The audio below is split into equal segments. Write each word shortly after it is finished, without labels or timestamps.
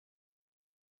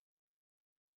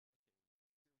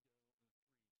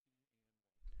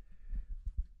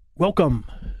Welcome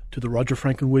to the Roger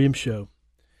Franklin Williams Show,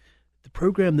 the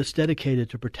program that's dedicated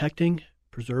to protecting,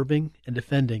 preserving, and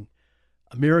defending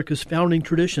America's founding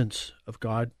traditions of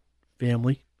God,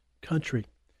 family, country.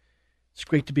 It's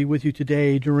great to be with you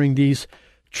today during these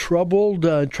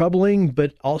troubling,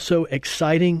 but also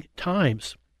exciting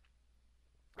times.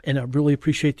 And I really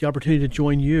appreciate the opportunity to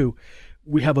join you.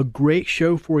 We have a great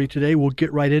show for you today. We'll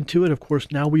get right into it. Of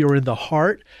course, now we are in the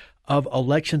heart of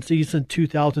election season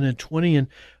 2020. And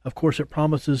of course, it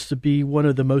promises to be one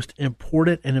of the most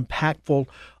important and impactful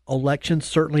elections,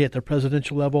 certainly at the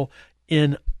presidential level,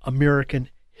 in American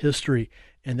history.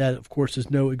 And that, of course, is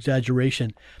no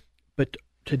exaggeration. But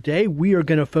today we are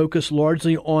going to focus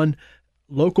largely on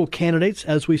local candidates,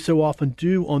 as we so often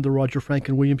do on the Roger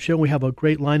Franklin Williams Show. We have a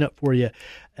great lineup for you,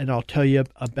 and I'll tell you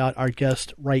about our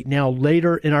guest right now.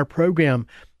 Later in our program,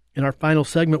 in our final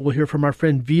segment, we'll hear from our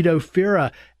friend Vito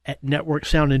Fira at Network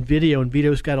Sound and Video, and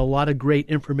Vito's got a lot of great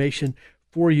information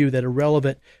for you that are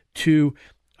relevant to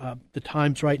the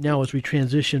times right now as we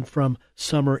transition from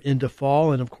summer into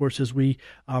fall, and of course, as we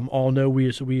all know,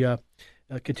 we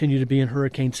continue to be in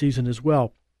hurricane season as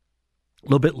well. A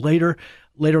little bit later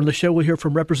in the show, we'll hear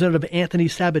from Representative Anthony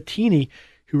Sabatini,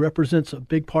 who represents a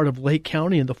big part of Lake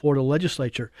County in the Florida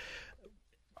legislature.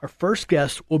 Our first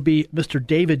guest will be Mr.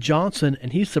 David Johnson,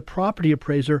 and he's the property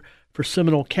appraiser for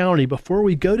Seminole County. Before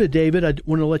we go to David, I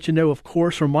want to let you know, of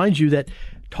course, remind you that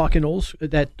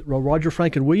that Roger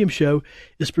Franklin Williams Show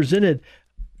is presented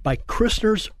by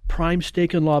Christner's Prime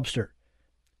Steak and Lobster.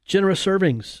 Generous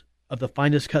servings of the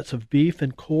finest cuts of beef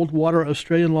and cold water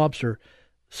Australian lobster,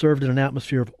 served in an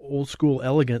atmosphere of old-school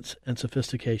elegance and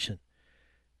sophistication.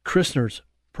 Christner's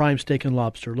Prime Steak and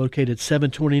Lobster, located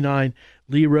 729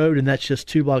 Lee Road, and that's just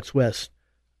 2 blocks west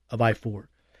of I-4.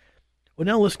 Well,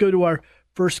 now let's go to our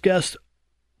first guest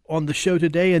on the show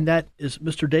today, and that is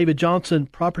Mr. David Johnson,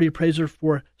 property appraiser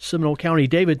for Seminole County.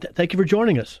 David, thank you for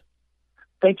joining us.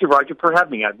 Thank you, Roger, for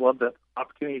having me. I'd love the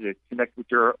opportunity to connect with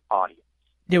your audience.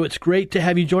 It's great to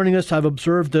have you joining us. I've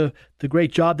observed the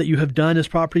great job that you have done as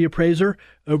property appraiser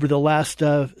over the last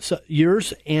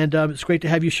years, and it's great to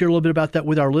have you share a little bit about that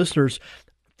with our listeners.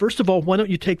 First of all, why don't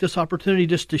you take this opportunity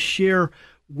just to share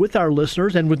with our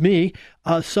listeners and with me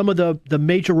some of the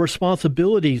major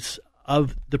responsibilities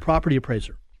of the property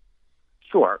appraiser?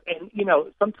 Sure. And,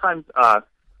 sometimes I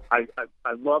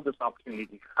love this opportunity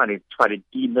to kind of try to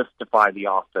demystify the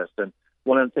office. And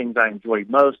one of the things I enjoy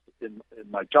most in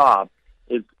my job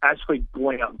is actually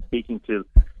going out and speaking to,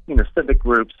 civic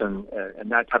groups and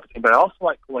that type of thing. But I also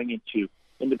like going into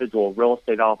individual real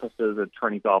estate offices,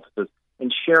 attorneys' offices,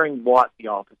 and sharing what the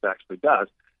office actually does.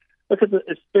 Because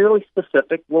it's fairly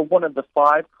specific. We're one of the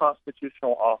 5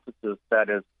 constitutional offices that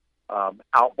is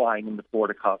outlined in the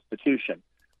Florida Constitution.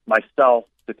 Myself,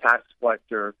 the tax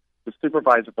collector, the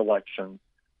supervisor of elections,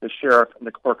 the sheriff, and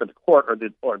the clerk of the court are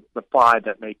the 5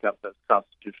 that make up those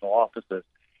constitutional offices.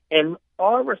 And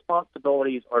our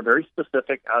responsibilities are very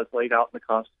specific as laid out in the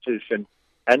Constitution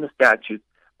and the statutes.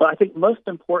 But I think most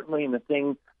importantly, and the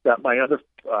thing that my other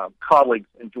colleagues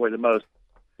enjoy the most,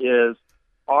 is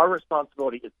our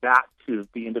responsibility is back to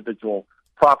the individual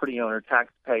property owner,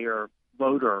 taxpayer,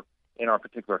 voter in our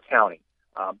particular county.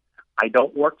 I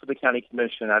don't work for the county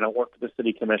commission. I don't work for the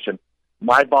city commission.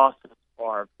 My bosses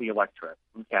are the electorate,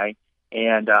 okay?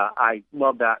 And I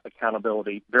love that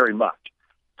accountability very much.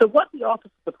 So what the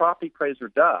Office of the Property Appraiser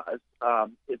does,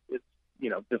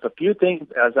 there's a few things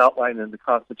as outlined in the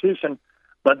Constitution,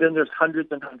 but then there's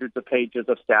hundreds and hundreds of pages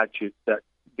of statutes that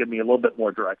give me a little bit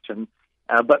more direction.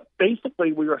 But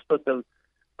basically, we are supposed to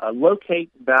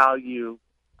locate, value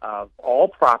all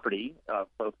property,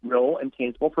 both real and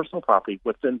tangible personal property,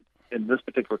 within, in this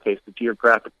particular case, the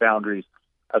geographic boundaries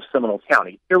of Seminole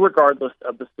County, irregardless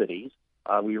of the cities.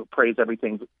 We appraise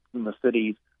everything in the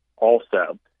cities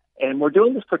also. And we're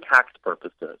doing this for tax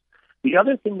purposes. The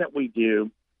other thing that we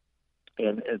do,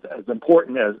 and as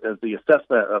important as the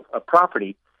assessment of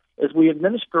property, is we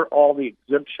administer all the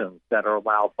exemptions that are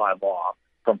allowed by law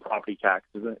from property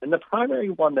taxes. And the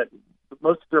primary one that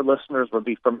most of your listeners will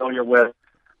be familiar with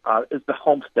is the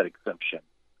homestead exemption.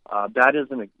 That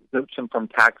is an exemption from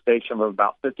taxation of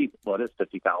about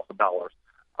 $50,000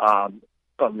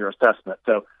 from your assessment.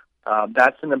 So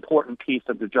that's an important piece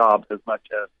of the job as much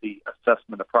as the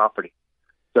assessment of property.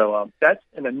 So that's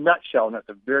in a nutshell, and that's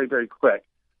a very, very quick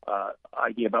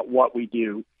idea about what we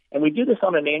do. And we do this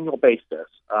on an annual basis,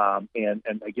 and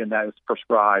again, that is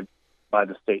prescribed by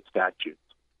the state statutes.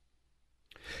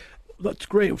 That's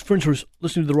great. Friends, we're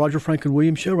listening to the Roger Franklin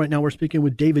Williams Show. Right now we're speaking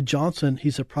with David Johnson.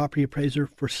 He's a property appraiser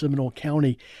for Seminole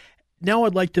County. Now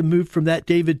I'd like to move from that,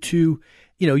 David, to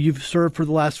you've served for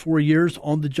the last 4 years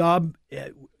on the job.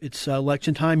 It's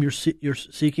election time. You're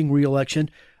seeking reelection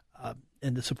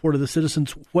and the support of the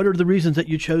citizens. What are the reasons that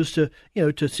you chose to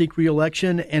seek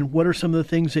reelection, and what are some of the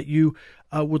things that you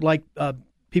would like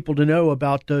people to know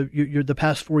about the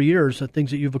past 4 years, the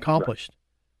things that you've accomplished? Right.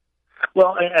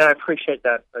 Well, and I appreciate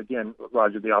that, again,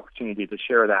 Roger, the opportunity to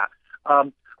share that.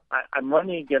 I'm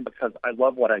running again because I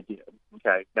love what I do,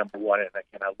 okay, number one, and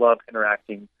again, I love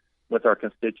interacting with our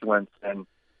constituents and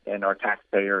our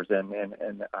taxpayers, and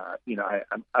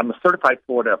I'm a certified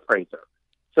Florida appraiser,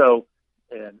 so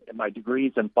and my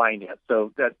degree's in finance,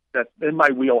 so that's in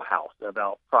my wheelhouse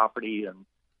about property and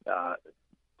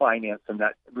finance and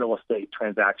that real estate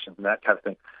transactions and that kind of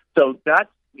thing. So that's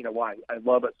why I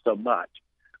love it so much.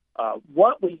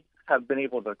 What we have been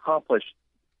able to accomplish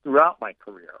throughout my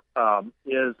career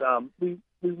is we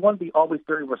want to be always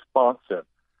very responsive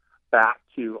back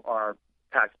to our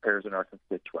taxpayers and our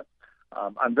constituents.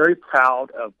 I'm very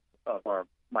proud of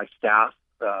my staff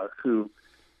who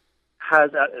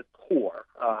has at its core,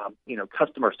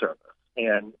 customer service,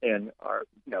 and our,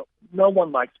 no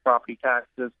one likes property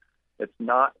taxes. It's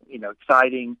not,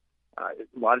 exciting. A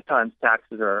lot of times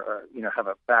taxes are have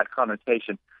a bad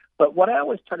connotation. But what I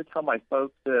always try to tell my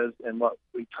folks is, and what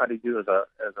we try to do as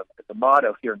a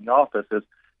motto here in the office, is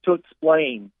to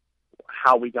explain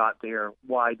how we got there,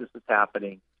 why this is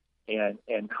happening,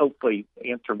 and hopefully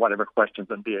answer whatever questions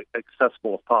and be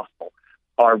accessible as possible.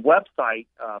 Our website,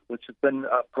 which has been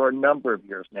up for a number of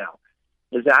years now,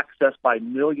 is accessed by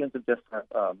millions of different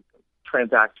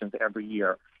transactions every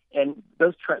year. And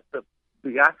those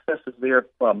the access is there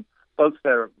from folks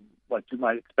that are like you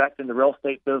might expect in the real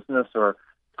estate business or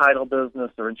title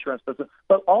business or insurance business,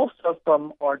 but also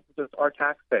from our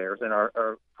taxpayers and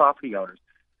our property owners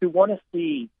who want to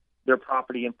see their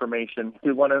property information,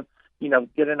 who want to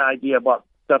get an idea of what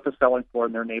stuff is selling for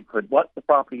in their neighborhood, what the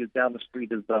property is down the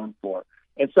street is zoned for.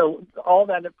 And so all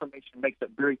that information makes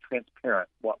it very transparent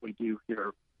what we do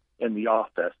here in the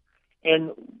office.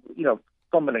 And,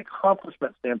 from an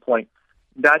accomplishment standpoint,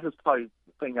 that is probably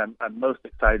the thing I'm most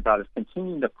excited about, is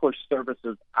continuing to push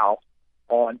services out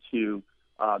onto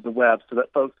the web so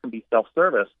that folks can be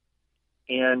self-service.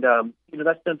 And,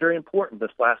 that's been very important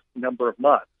this last number of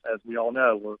months, as we all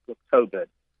know, with COVID.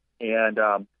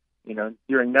 And,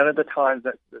 during none of the times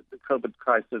that the COVID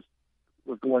crisis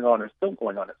was going on or still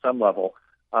going on at some level,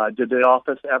 did the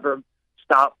office ever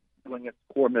stop doing its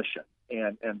core mission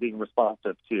and being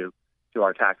responsive to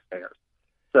our taxpayers.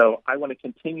 So I want to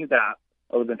continue that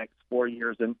over the next 4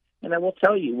 years. And I will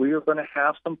tell you, we are going to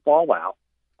have some fallout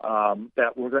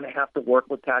that we're going to have to work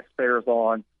with taxpayers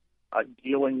on,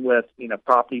 dealing with,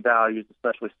 property values,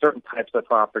 especially certain types of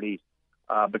properties,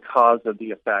 because of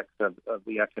the effects of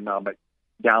the economic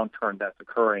downturn that's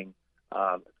occurring,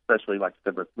 especially like I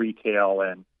said, with retail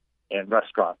and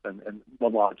restaurants and the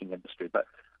lodging industry. But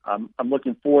I'm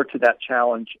looking forward to that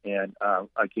challenge and,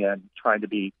 again, trying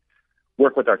to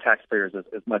work with our taxpayers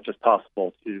as much as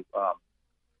possible to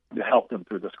help them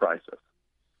through this crisis.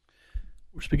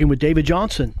 We're speaking with David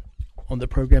Johnson on the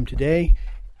program today.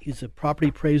 He's a property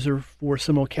appraiser for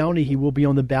Seminole County. He will be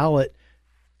on the ballot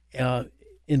in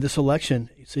this election,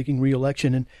 seeking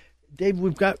re-election. And Dave,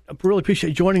 I really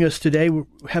appreciate you joining us today. We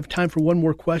have time for one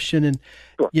more question, and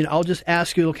sure. I'll just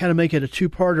ask you. It'll kind of make it a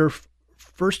two-parter.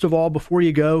 First of all, before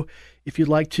you go, if you'd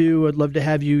like to, I'd love to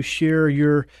have you share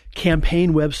your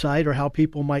campaign website or how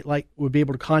people would be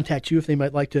able to contact you if they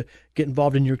might like to get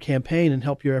involved in your campaign and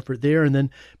help your effort there.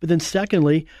 But then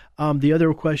secondly, the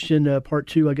other question, part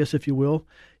two, I guess, if you will,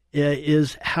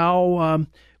 is how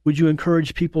would you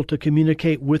encourage people to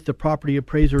communicate with the property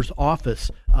appraiser's office,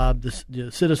 the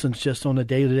citizens, just on a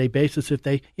day-to-day basis, if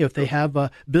they have a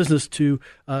business to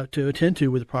attend to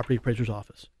with the property appraiser's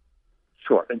office?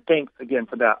 Sure, and thanks again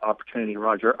for that opportunity,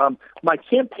 Roger. My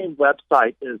campaign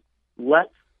website is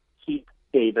Let's Keep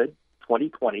David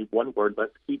 2020, one word,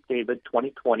 Let's Keep David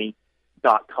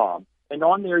 2020.com. And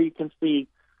on there you can see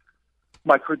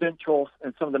my credentials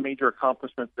and some of the major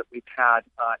accomplishments that we've had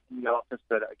in the office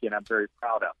that, again, I'm very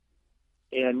proud of.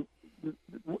 And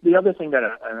the other thing that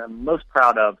I'm most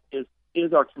proud of is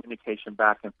our communication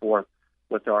back and forth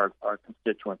with our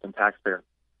constituents and taxpayers.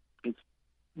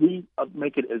 We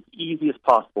make it as easy as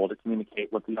possible to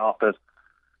communicate with the office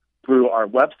through our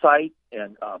website,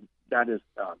 and that is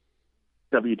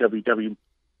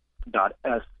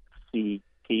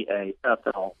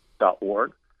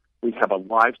www.scpafl.org. We have a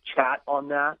live chat on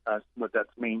that. That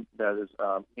is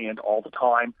manned all the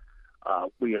time.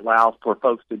 We allow for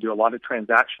folks to do a lot of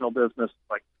transactional business,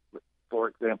 like, for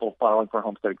example, filing for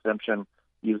homestead exemption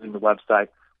using the website.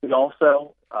 We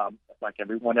also, like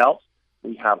everyone else,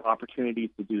 We have opportunities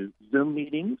to do Zoom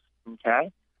meetings,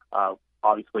 okay?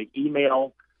 Obviously,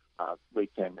 email. We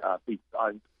can be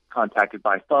contacted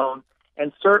by phone.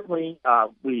 And certainly,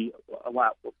 we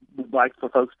would like for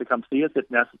folks to come see us if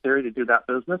necessary to do that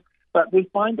business. But we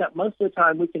find that most of the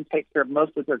time we can take care of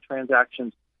most of their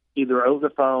transactions either over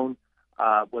the phone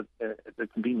with the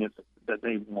convenience that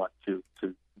they want to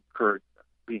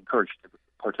be encouraged to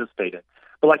participate in.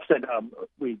 But like I said,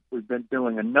 we've been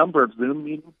doing a number of Zoom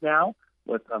meetings now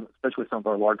with especially some of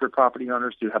our larger property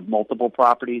owners who have multiple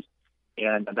properties,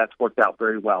 and that's worked out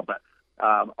very well. But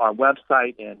our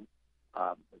website and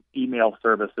email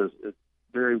services is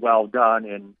very well done,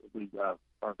 and we are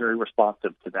very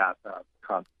responsive to that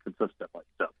consistently.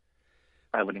 So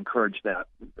I would encourage that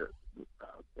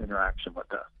interaction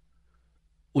with us.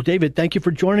 Well, David, thank you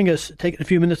for joining us, taking a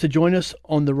few minutes to join us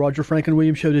on the Roger Franklin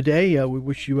Williams Show today. We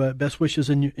wish you best wishes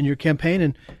in your campaign,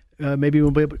 and maybe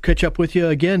we'll be able to catch up with you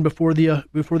again before the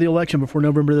election, before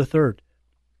November the 3rd.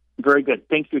 Very good.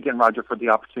 Thank you again, Roger, for the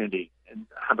opportunity, and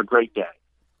have a great day.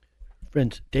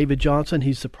 Friends, David Johnson,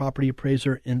 he's the property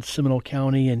appraiser in Seminole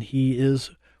County, and he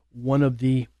is one of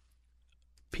the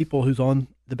people who's on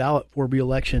the ballot for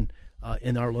re-election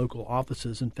in our local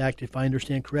offices. In fact, if I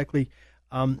understand correctly,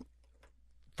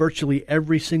 virtually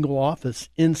every single office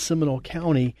in Seminole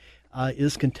County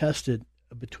is contested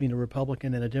between a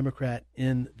Republican and a Democrat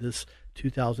in this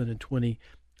 2020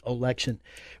 election.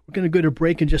 We're going to go to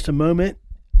break in just a moment,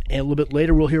 and a little bit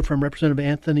later we'll hear from Representative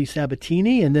Anthony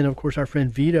Sabatini, and then, of course, our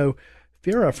friend Vito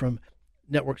Fira from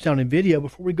Network Sound and Video.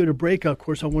 Before we go to break, of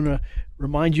course, I want to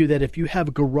remind you that if you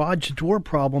have garage door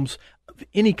problems of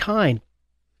any kind,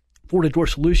 Florida Door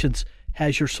Solutions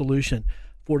has your solution.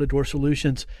 Florida Door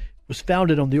Solutions was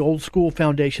founded on the old school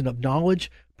foundation of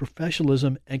knowledge,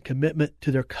 professionalism, and commitment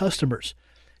to their customers.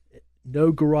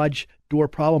 No garage door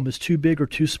problem is too big or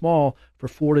too small for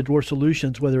Florida Door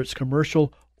Solutions, whether it's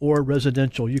commercial or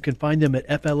residential. You can find them at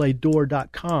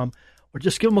fladoor.com or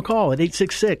just give them a call at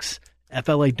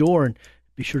 866-FLA-DOOR, and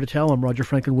be sure to tell them Roger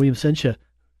Franklin Williams sent you.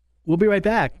 We'll be right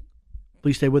back.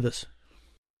 Please stay with us.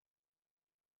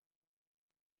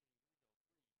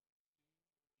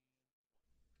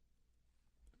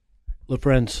 Hello,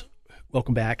 friends.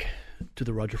 Welcome back to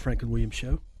the Roger Franklin Williams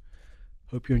Show.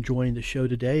 Hope you're enjoying the show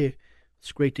today.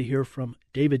 It's great to hear from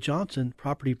David Johnson,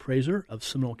 property appraiser of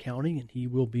Seminole County, and he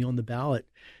will be on the ballot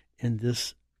in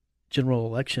this general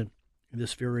election, in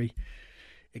this very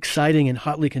exciting and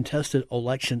hotly contested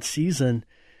election season.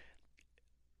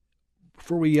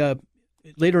 Before we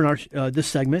later in our this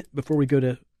segment, before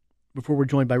we're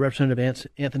joined by Representative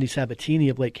Anthony Sabatini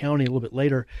of Lake County a little bit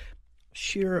later,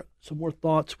 share some more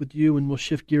thoughts with you, and we'll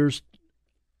shift gears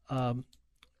a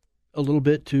little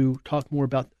bit to talk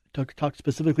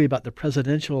specifically about the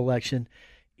presidential election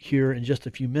here in just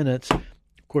a few minutes.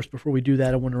 Of course, before we do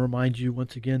that, I want to remind you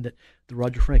once again that the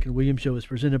Roger Franklin Williams Show is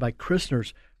presented by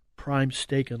Christner's Prime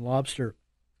Steak and Lobster,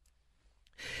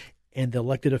 and the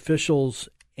elected officials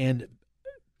and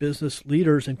business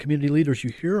leaders and community leaders you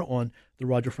hear on the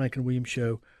Roger Franklin Williams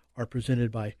Show are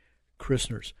presented by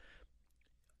Christner's.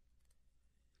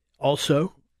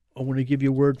 Also, I want to give you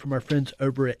a word from our friends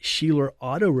over at Sheeler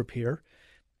Auto Repair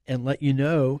and let you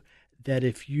know that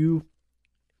if you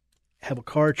have a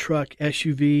car, truck,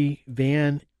 SUV,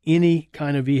 van, any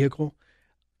kind of vehicle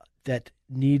that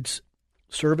needs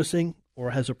servicing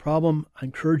or has a problem, I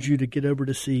encourage you to get over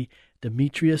to see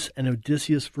Demetrius and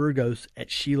Odysseus Virgos at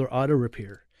Sheeler Auto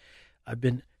Repair. I've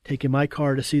been taking my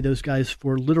car to see those guys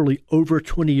for literally over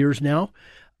 20 years now.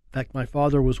 In fact, my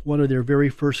father was one of their very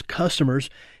first customers,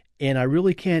 and I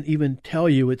really can't even tell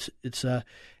you it's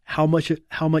how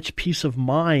much peace of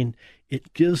mind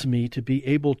it gives me to be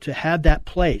able to have that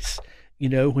place. You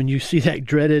know, when you see that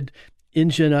dreaded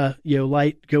engine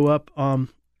light go up on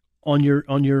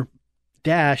your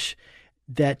dash,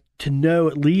 that to know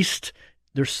at least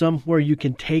there's somewhere you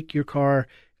can take your car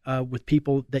with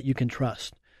people that you can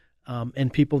trust,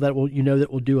 and people that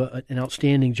will do an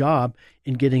outstanding job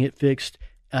in getting it fixed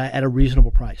at a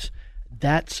reasonable price.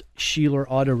 That's Sheeler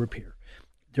Auto Repair.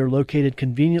 They're located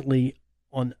conveniently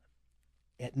at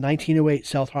 1908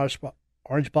 South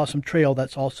Orange Blossom Trail.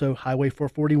 That's also Highway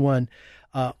 441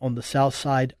 on the south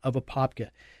side of Apopka.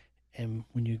 And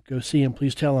when you go see him,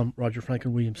 please tell him Roger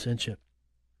Franklin Williams sent you.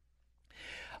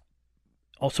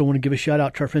 Also want to give a shout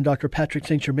out to our friend Dr. Patrick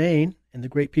St. Germain and the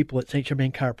great people at St.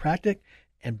 Germain Chiropractic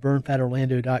and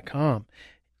BurnFatOrlando.com.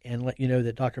 And let you know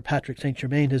that Dr. Patrick St.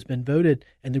 Germain has been voted,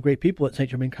 and the great people at St.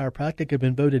 Germain Chiropractic have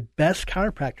been voted best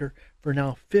chiropractor for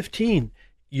now 15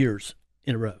 years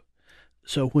in a row.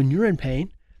 So when you're in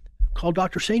pain, call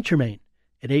Dr. St. Germain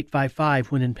at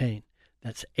 855 when in pain.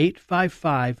 That's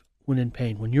 855 when in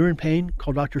pain. When you're in pain,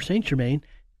 call Dr. St. Germain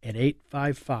at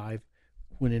 855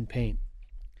 when in pain.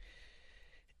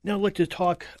 Now I'd like to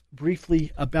talk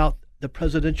briefly about the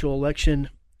presidential election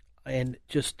and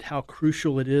just how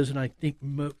crucial it is. And I think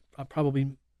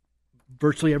probably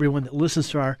virtually everyone that listens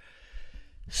to our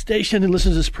station and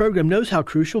listens to this program knows how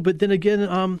crucial. But then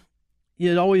again,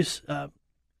 it always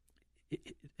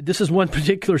this is one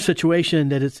particular situation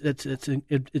that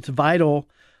it's vital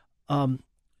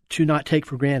to not take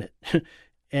for granted.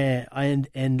 and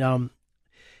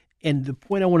the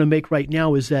point I want to make right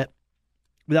now is that,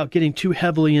 without getting too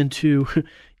heavily into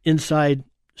inside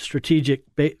strategic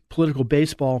political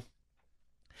baseball,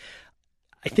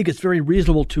 I think it's very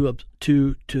reasonable to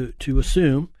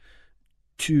assume,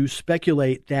 to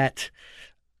speculate that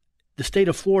the state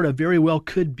of Florida very well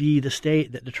could be the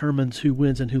state that determines who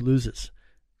wins and who loses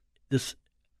this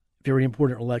very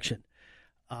important election.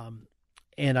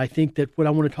 And I think that what I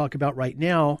want to talk about right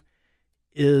now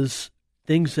is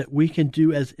things that we can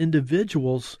do as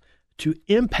individuals to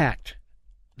impact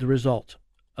the result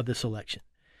of this election.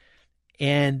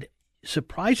 And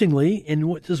surprisingly,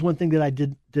 and this is one thing that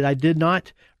I did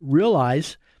not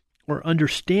realize or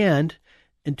understand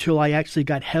until I actually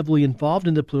got heavily involved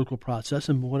in the political process.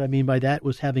 And what I mean by that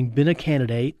was having been a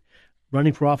candidate,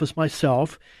 running for office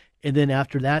myself, and then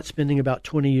after that, spending about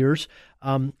 20 years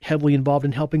heavily involved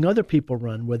in helping other people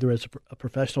run, whether as a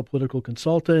professional political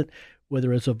consultant,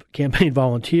 whether as a campaign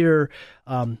volunteer,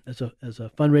 as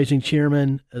a fundraising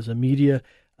chairman, as a media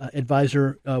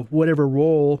advisor, whatever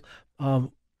role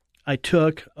I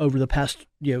took over the past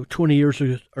 20 years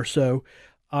or so,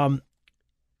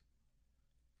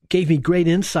 gave me great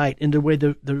insight into the way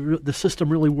the system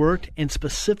really worked, and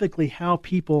specifically how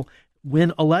people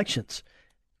win elections.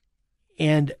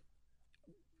 And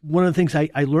one of the things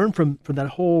I learned from that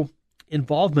whole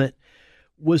involvement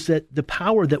was that the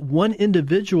power that one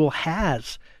individual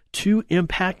has to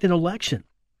impact an election,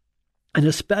 and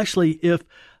especially if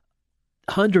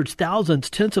hundreds, thousands,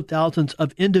 tens of thousands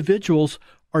of individuals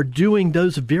are doing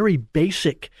those very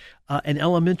basic and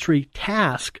elementary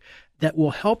tasks that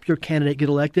will help your candidate get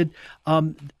elected,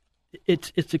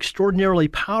 it's extraordinarily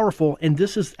powerful. And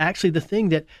this is actually the thing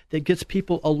that gets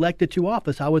people elected to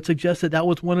office. I would suggest that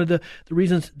was one of the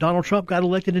reasons Donald Trump got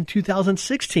elected in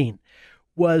 2016,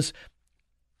 was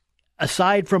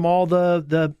aside from all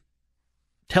the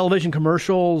television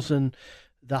commercials and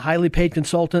the highly paid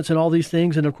consultants and all these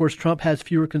things. And of course, Trump has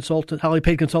fewer highly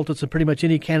paid consultants than pretty much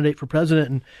any candidate for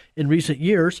president in recent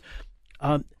years.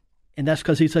 And that's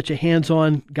because he's such a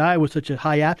hands-on guy with such a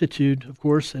high aptitude, of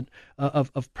course, and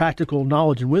of practical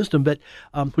knowledge and wisdom, but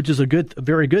which is a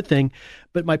very good thing.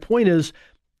 But my point is,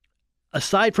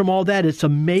 aside from all that, it's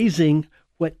amazing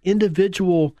what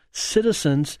individual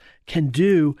citizens can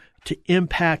do to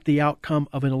impact the outcome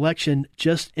of an election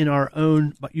just using our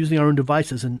own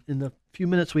devices. And in the few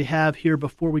minutes we have here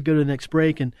before we go to the next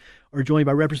break and are joined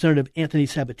by Representative Anthony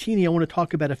Sabatini, I want to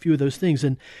talk about a few of those things.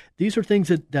 And these are things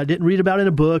that I didn't read about in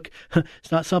a book.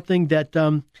 It's not something that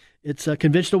it's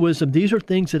conventional wisdom. These are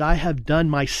things that I have done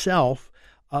myself,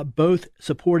 both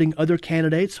supporting other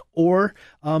candidates or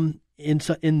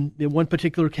in one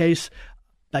particular case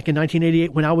back in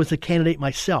 1988 when I was a candidate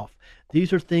myself.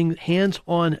 These are things,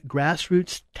 hands-on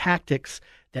grassroots tactics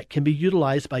that can be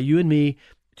utilized by you and me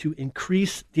to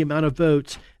increase the amount of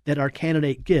votes that our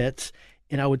candidate gets.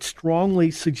 And I would strongly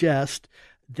suggest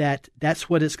that that's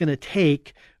what it's going to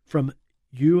take from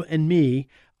you and me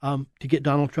to get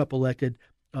Donald Trump elected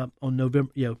on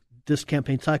November, this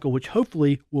campaign cycle, which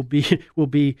hopefully will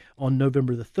be on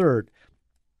November the 3rd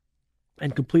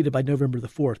and completed by November the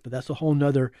 4th. But that's a whole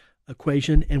nother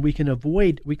equation, and we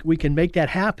can make that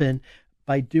happen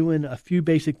by doing a few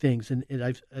basic things. And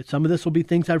some of this will be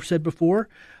things I've said before.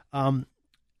 And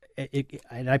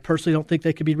I personally don't think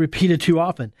they could be repeated too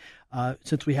often,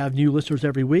 since we have new listeners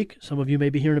every week. Some of you may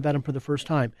be hearing about them for the first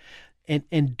time,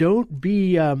 and don't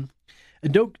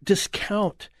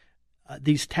discount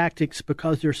these tactics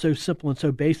because they're so simple and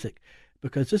so basic.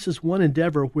 Because this is one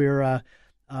endeavor where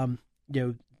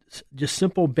just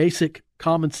simple, basic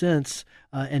common sense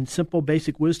and simple,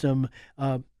 basic wisdom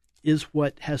is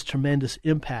what has tremendous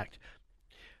impact.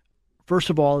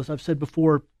 First of all, as I've said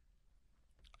before,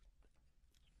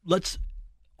 let's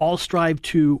all strive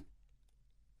to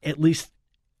at least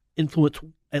influence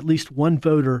at least one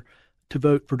voter to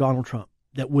vote for Donald Trump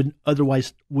that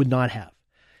otherwise would not have.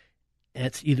 And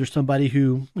it's either somebody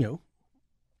who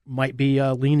might be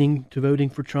leaning to voting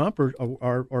for Trump or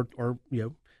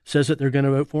says that they're going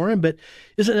to vote for him, but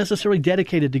isn't necessarily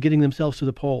dedicated to getting themselves to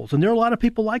the polls. And there are a lot of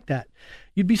people like that.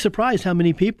 You'd be surprised how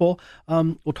many people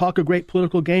will talk a great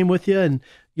political game with you and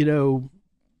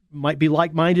might be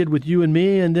like-minded with you and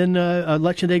me, and then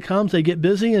election day comes, they get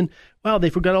busy, and wow, they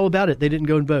forgot all about it. They didn't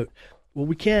go and vote. Well,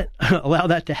 we can't allow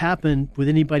that to happen with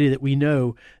anybody that we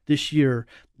know this year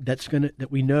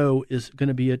that we know is going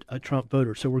to be a Trump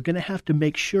voter. So we're going to have to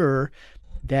make sure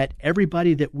that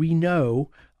everybody that we know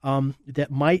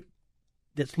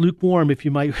that's lukewarm, if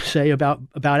you might say, about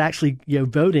actually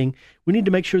voting, we need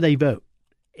to make sure they vote.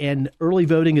 And early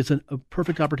voting is a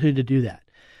perfect opportunity to do that.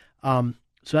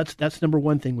 So that's number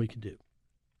one thing we can do.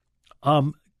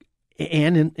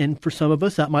 And for some of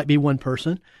us, that might be one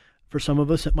person. For some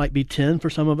of us, it might be 10. For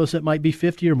some of us, it might be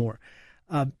 50 or more.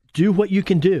 Do what you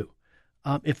can do.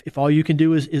 If all you can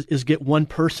do is get one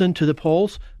person to the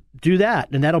polls, do that,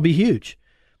 and that'll be huge.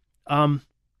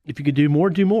 If you can do more,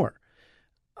 do more.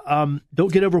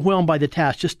 Don't get overwhelmed by the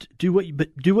task. Just do what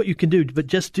you can do, but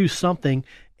just do something,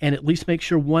 and at least make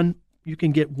sure you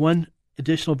can get one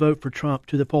additional vote for Trump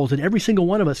to the polls, and every single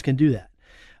one of us can do that.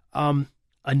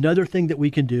 Another thing that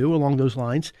we can do along those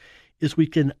lines is we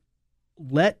can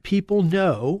let people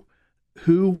know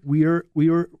who we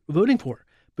are voting for,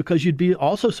 because you'd be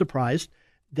also surprised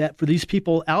that for these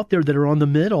people out there that are on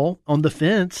the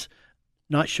fence,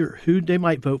 not sure who they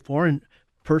might vote for. And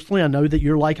personally, I know that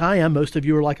you're like I am. Most of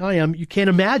you are like I am. You can't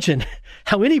imagine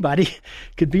how anybody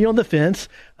could be on the fence.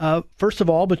 First of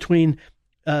all, between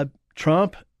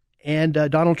Trump and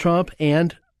Donald Trump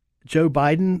and Joe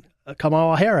Biden,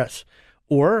 Kamala Harris,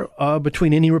 or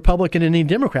between any Republican and any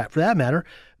Democrat for that matter.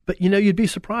 But, you'd be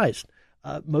surprised.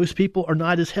 Most people are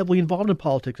not as heavily involved in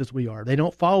politics as we are. They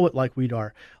don't follow it like we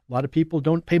are. A lot of people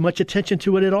don't pay much attention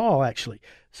to it at all, actually.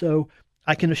 So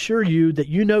I can assure you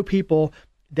that people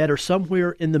that are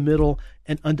somewhere in the middle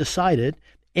and undecided,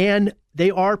 and they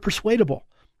are persuadable.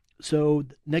 So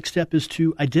the next step is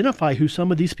to identify who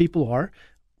some of these people are.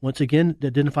 Once again,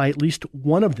 identify at least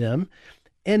one of them,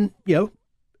 and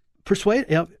persuade.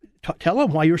 Tell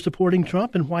them why you're supporting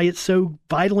Trump and why it's so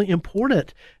vitally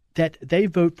important that they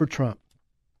vote for Trump.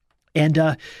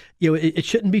 And, it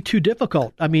shouldn't be too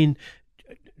difficult. I mean,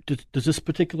 does this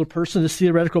particular person, this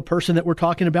theoretical person that we're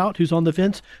talking about who's on the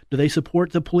fence, do they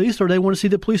support the police, or do they want to see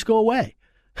the police go away?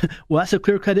 Well, that's a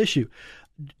clear-cut issue.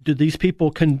 Do these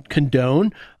people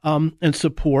condone and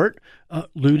support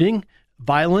looting,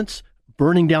 violence,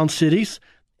 burning down cities,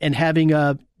 and having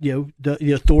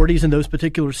the authorities in those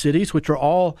particular cities, which are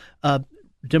all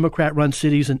Democrat-run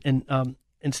cities and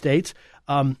states,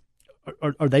 are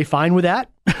they fine with that?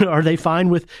 Are they fine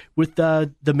with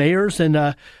the mayors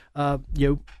and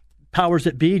powers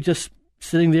that be just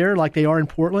sitting there like they are in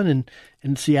Portland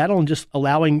and Seattle and just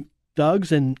allowing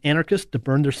thugs and anarchists to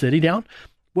burn their city down?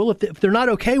 Well, if they're not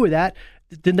okay with that,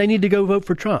 then they need to go vote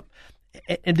for Trump.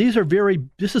 And this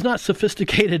is not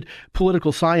sophisticated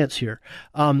political science here.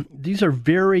 These are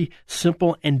very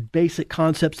simple and basic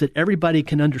concepts that everybody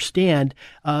can understand.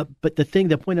 But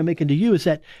the point I'm making to you is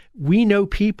that we know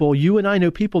people, you and I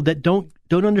know people that don't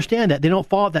understand that. They don't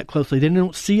follow it that closely. They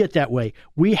don't see it that way.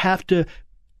 We have to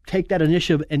take that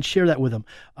initiative and share that with them.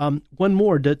 One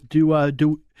more,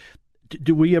 do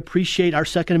we appreciate our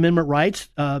Second Amendment rights?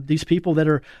 These people that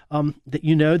are,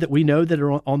 that we know that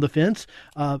are on the fence,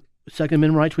 Second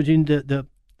Amendment rights, which mean the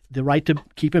right to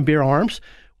keep and bear arms.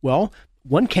 Well,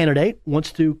 one candidate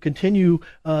wants to continue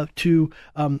to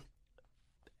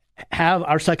have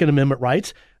our Second Amendment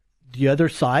rights. The other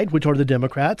side, which are the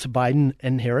Democrats, Biden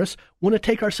and Harris, want to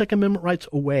take our Second Amendment rights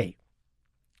away.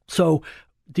 So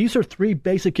these are three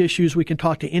basic issues. We can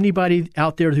talk to anybody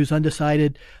out there who's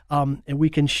undecided, and we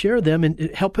can share them and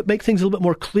help make things a little bit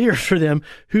more clear for them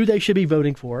who they should be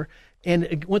voting for.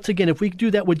 And once again, if we do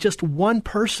that with just one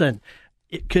person,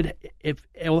 it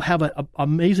will have an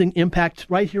amazing impact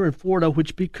right here in Florida,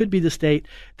 which could be the state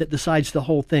that decides the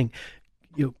whole thing.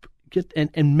 Get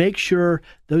and make sure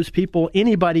those people,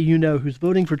 anybody who's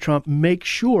voting for Trump, make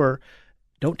sure,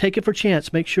 don't take it for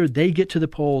chance. Make sure they get to the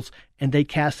polls and they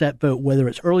cast that vote, whether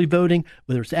it's early voting,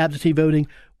 whether it's absentee voting,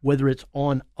 whether it's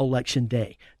on election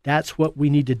day. That's what we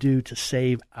need to do to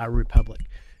save our republic.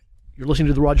 You're listening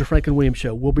to the Roger Franklin Williams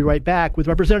Show. We'll be right back with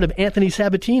Representative Anthony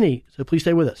Sabatini, so please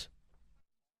stay with us.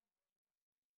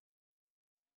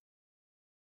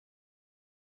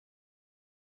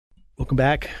 Welcome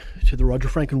back to the Roger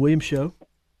Franklin Williams Show.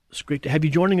 It's great to have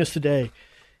you joining us today.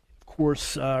 Of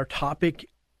course, our topic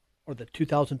are the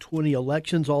 2020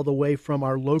 elections, all the way from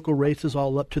our local races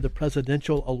all up to the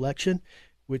presidential election,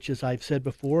 which, as I've said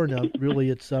before, now really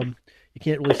it's you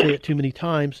can't really say it too many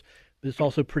times, but it's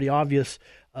also pretty obvious.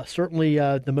 Certainly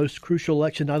the most crucial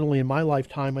election, not only in my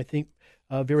lifetime, I think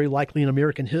very likely in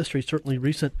American history, certainly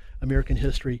recent American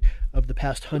history of the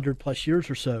past 100+ years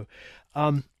or so.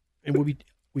 And we'll be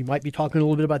We might be talking a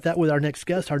little bit about that with our next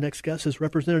guest. Our next guest is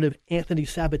Representative Anthony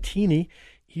Sabatini.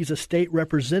 He's a state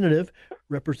representative,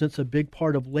 represents a big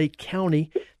part of Lake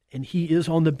County, and he is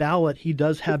on the ballot. He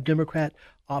does have Democrat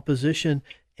opposition,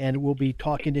 and we'll be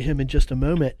talking to him in just a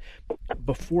moment.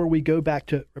 Before we go back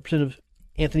to Representative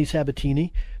Anthony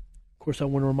Sabatini, of course, I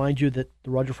want to remind you that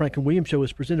the Roger Franklin Williams Show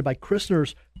is presented by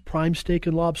Christner's Prime Steak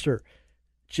and Lobster.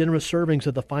 Generous servings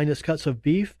of the finest cuts of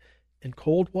beef and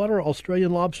cold water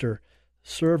Australian lobster,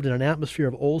 served in an atmosphere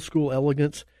of old-school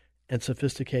elegance and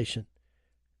sophistication.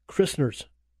 Christner's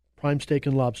Prime Steak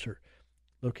and Lobster,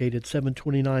 located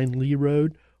 729 Lee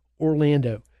Road,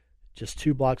 Orlando, just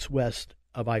 2 blocks west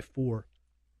of I-4.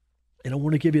 And I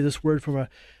want to give you this word from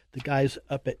the guys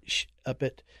up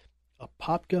at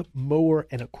Apopka Mower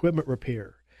and Equipment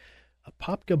Repair.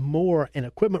 Apopka Mower and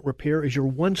Equipment Repair is your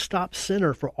one-stop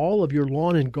center for all of your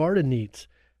lawn and garden needs.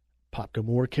 Apopka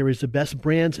Mower carries the best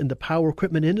brands in the power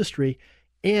equipment industry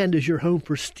and is your home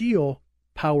for Steel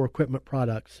power equipment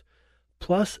products,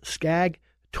 plus Skag,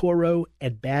 Toro,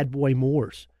 and Bad Boy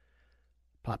mowers.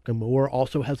 Apopka Mower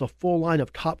also has a full line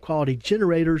of top-quality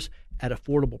generators at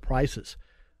affordable prices.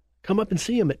 Come up and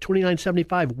see them at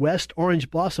 2975 West Orange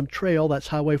Blossom Trail, that's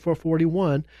Highway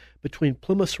 441, between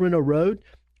Plymouth Sorrento Road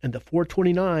and the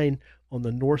 429 on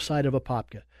the north side of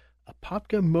Apopka.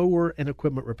 Apopka Mower and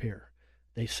Equipment Repair.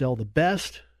 They sell the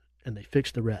best, and they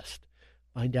fix the rest.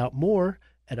 Find out more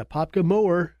at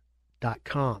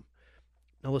apopkamower.com.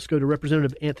 Now let's go to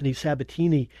Representative Anthony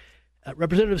Sabatini.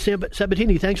 Representative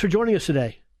Sabatini, thanks for joining us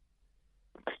today.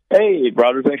 Hey,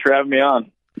 Roger, thanks for having me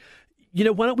on. You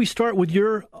know, why don't we start with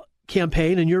your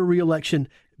campaign and your reelection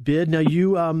bid? Now,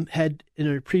 you had, in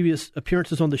your previous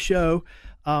appearances on the show,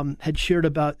 had shared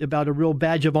about a real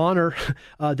badge of honor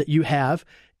that you have,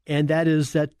 and that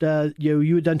is that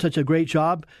you had done such a great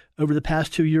job over the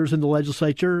past 2 years in the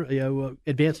legislature,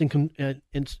 advancing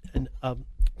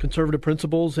conservative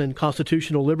principles and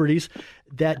constitutional liberties,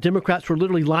 that Democrats were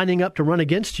literally lining up to run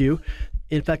against you.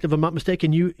 In fact, if I'm not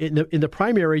mistaken, you in the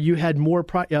primary you had more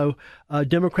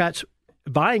Democrats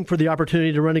vying for the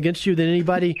opportunity to run against you than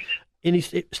any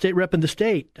state rep in the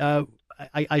state.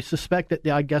 I suspect that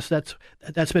I guess that's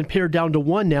been pared down to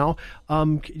one now.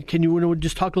 Can you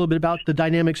just talk a little bit about the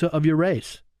dynamics of your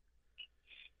race?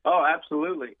 Oh,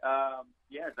 absolutely.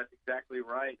 Yeah, that's exactly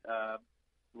right.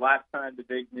 Last time the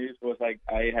big news was I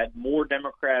had more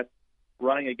Democrats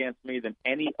running against me than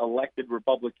any elected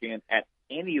Republican at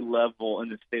any level in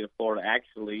the state of Florida,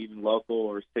 actually, even local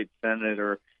or state senate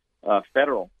or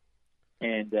federal.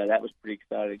 And that was pretty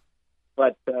exciting.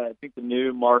 But I think the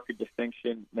new market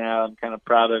distinction now I'm kind of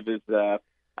proud of is I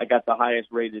got the highest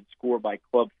rated score by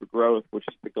Club for Growth, which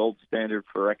is the gold standard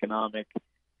for economic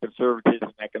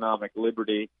conservatism, economic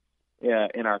liberty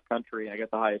in our country. I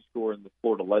got the highest score in the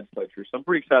Florida legislature. So I'm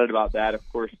pretty excited about that. Of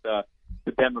course, the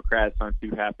Democrats aren't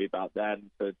too happy about that, and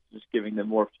so it's just giving them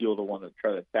more fuel to want to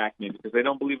try to attack me because they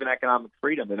don't believe in economic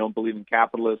freedom. They don't believe in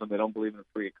capitalism. They don't believe in a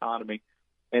free economy.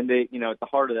 And they, at the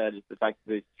heart of that is the fact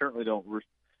that they certainly don't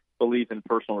believe in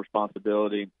personal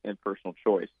responsibility and personal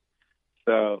choice.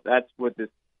 So that's what this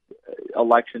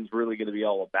election's really going to be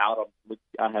all about.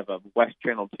 I have a West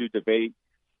Channel 2 debate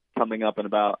coming up in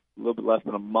about a little bit less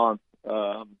than a month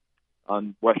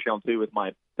on West Channel 2 with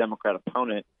my Democrat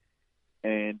opponent.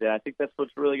 And I think that's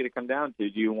what's really going to come down to.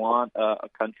 Do you want a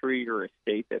country or a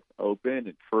state that's open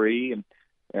and free and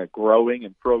growing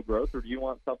and pro-growth, or do you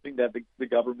want something that the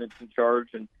government's in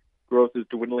charge and growth is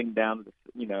dwindling down to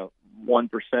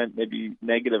 1%, maybe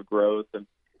negative growth, and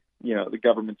the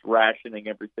government's rationing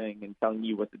everything and telling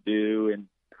you what to do and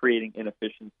creating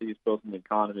inefficiencies both in the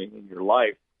economy and in your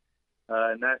life?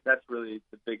 And that's really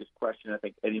the biggest question I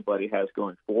think anybody has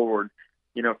going forward.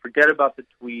 Forget about the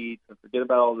tweets and forget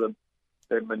about all the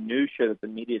minutia that the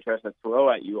media tries to throw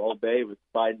at you all day with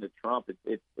Biden to Trump.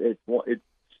 It's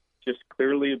just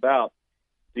clearly about,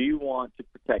 do you want to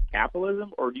protect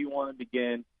capitalism, or do you want to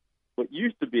begin what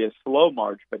used to be a slow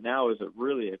march, but now is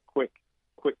really a quick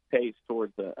pace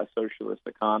towards a socialist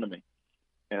economy?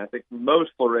 And I think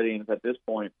most Floridians at this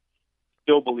point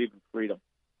still believe in freedom.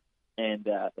 And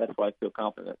that's why I feel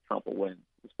confident that Trump will win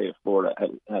the state of Florida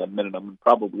at a minimum, and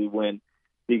probably win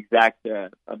the exact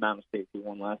amount of states he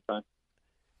won last time.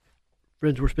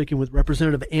 Friends, we're speaking with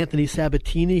Representative Anthony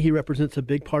Sabatini. He represents a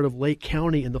big part of Lake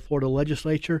County in the Florida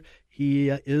legislature. He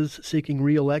is seeking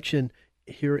re-election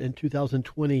here in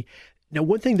 2020. Now,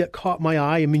 one thing that caught my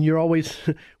eye, you're always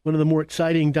one of the more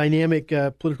exciting, dynamic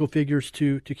political figures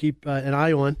to keep an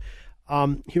eye on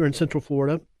here in Central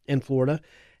Florida and Florida,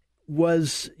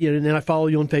 was, and I follow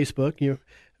you on Facebook.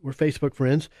 We're Facebook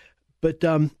friends. But,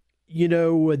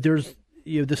 there's,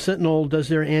 the Sentinel does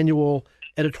their annual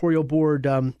editorial board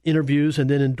interviews and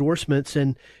then endorsements,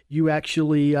 and you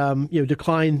actually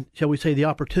declined, shall we say, the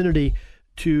opportunity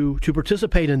to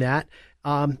participate in that.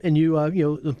 And you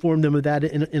informed them of that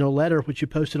in a letter which you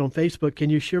posted on Facebook. Can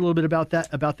you share a little bit about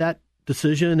that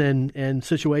decision and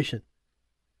situation?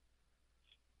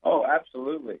 Oh,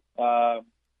 absolutely.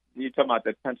 You're talking about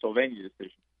the Pennsylvania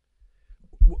decision.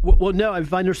 Well, no,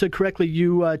 if I understood correctly,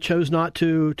 you chose not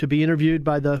to be interviewed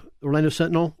by the Orlando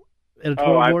Sentinel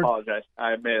editorial board? I apologize.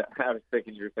 I was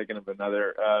thinking you were thinking of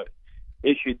another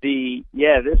issue.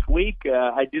 This week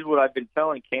I did what I've been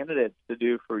telling candidates to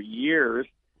do for years.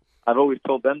 I've always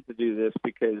told them to do this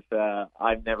because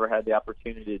I've never had the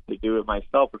opportunity to do it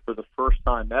myself. But for the first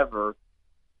time ever,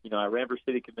 I ran for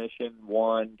city commission,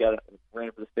 won,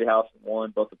 ran for the state house and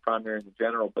won both the primary and the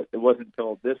general. But it wasn't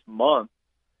until this month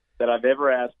that I've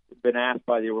ever been asked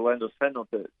by the Orlando Sentinel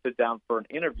to sit down for an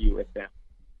interview with them.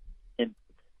 And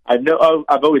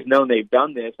I've always known they've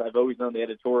done this. I've always known the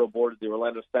editorial board of the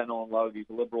Orlando Sentinel and a lot of these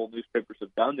liberal newspapers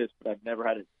have done this, but I've never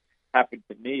had it happen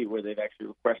to me where they've actually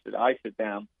requested I sit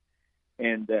down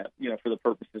and, for the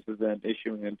purposes of them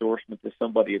issuing an endorsement to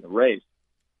somebody in the race.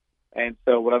 And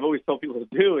so what I've always told people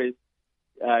to do is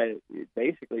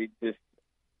basically just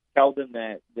tell them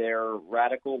that they're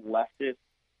radical leftist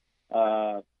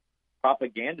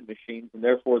propaganda machines, and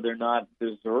therefore they're not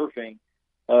deserving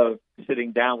of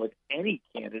sitting down with any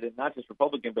candidate, not just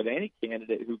Republican, but any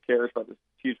candidate who cares about the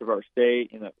future of our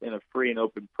state in a free and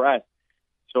open press.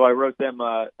 So I wrote them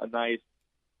a nice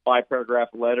 5-paragraph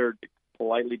letter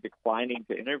politely declining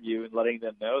to interview and letting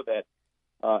them know that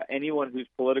anyone whose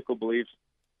political beliefs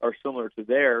are similar to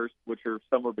theirs, which are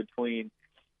somewhere between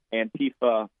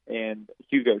Antifa and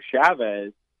Hugo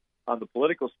Chavez on the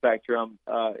political spectrum,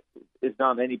 is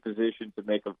not in any position to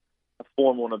make a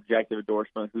formal and objective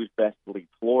endorsement of who's best to lead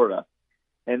Florida.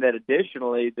 And that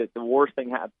additionally, that the worst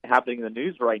thing happening in the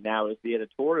news right now is the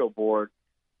editorial board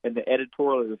and the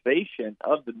editorialization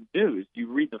of the news.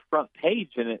 You read the front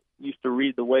page, and it used to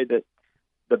read the way that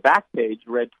the back page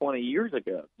read 20 years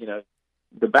ago.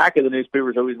 The back of the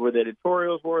newspaper is always where the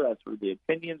editorials were. That's where the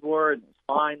opinions were, and it's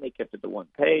fine. They kept it to one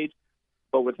page.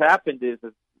 But what's happened is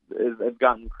they've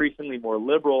gotten increasingly more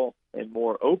liberal and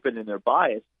more open in their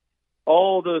bias.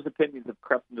 All those opinions have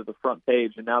crept into the front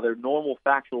page, and now their normal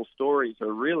factual stories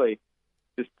are really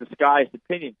just disguised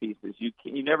opinion pieces.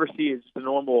 You never see just a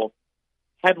normal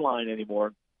headline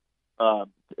anymore. To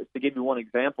give you one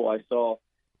example, I saw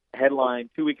a headline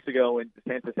 2 weeks ago when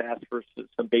DeSantis asked for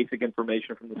some basic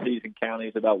information from the cities and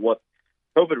counties about what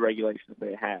COVID regulations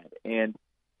they had. And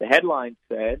the headline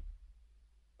said,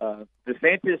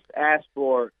 DeSantis asked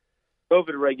for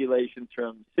COVID regulations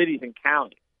from cities and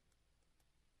counties.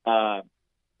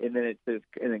 And then it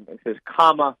says,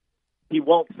 comma, he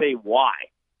won't say why.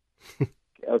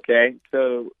 Okay,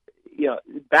 so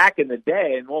back in the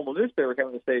day, a normal newspaper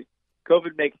coming to say,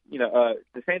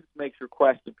 DeSantis makes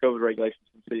requests of COVID regulations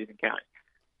from cities and counties.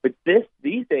 But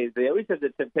these days, they always have the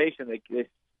temptation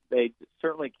they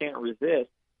certainly can't resist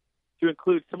to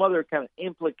include some other kind of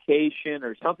implication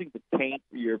or something to taint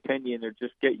your opinion or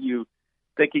just get you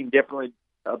thinking differently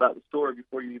about the story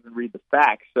before you even read the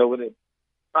facts. So what they're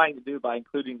trying to do by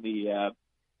including the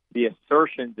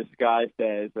assertion disguised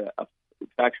as a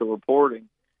factual reporting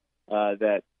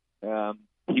that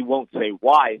he won't say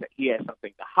why, that he has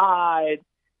something to hide,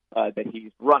 that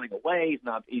he's running away,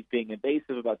 he's being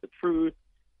evasive about the truth,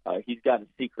 he's got a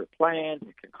secret plan,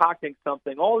 he's concocting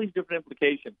something, all these different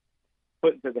implications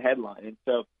put into the headline. And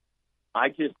so I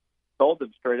just told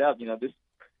them straight up,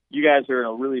 you guys are in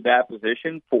a really bad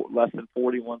position. Less than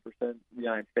 41% of the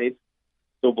United States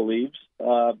still believes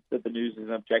that the news is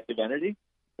an objective entity,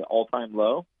 the all-time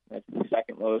low. That's the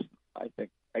second lowest, I think,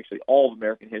 actually all of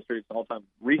American history. It's an all-time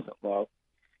recent low.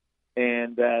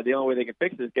 And the only way they can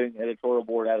fix it is getting the editorial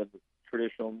board out of the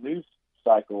traditional news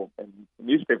cycle and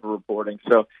newspaper reporting.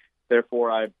 So,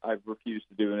 therefore, I've refused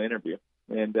to do an interview.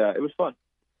 And it was fun.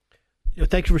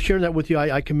 Thanks for sharing that with you.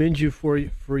 I commend you for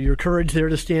your courage there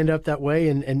to stand up that way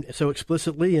and so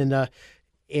explicitly and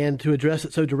to address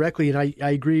it so directly. And I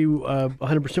agree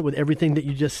 100% with everything that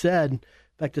you just said. In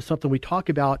fact, it's something we talk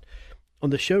about on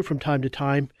the show from time to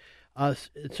time.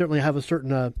 Certainly I have a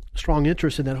certain strong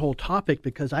interest in that whole topic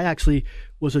because I actually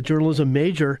was a journalism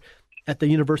major at the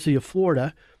University of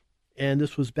Florida. And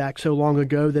this was back so long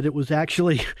ago that it was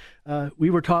actually, we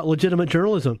were taught legitimate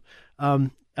journalism.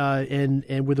 And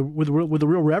with a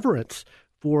real reverence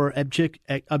for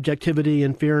objectivity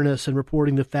and fairness and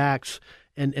reporting the facts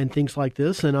and things like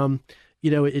this. And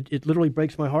it literally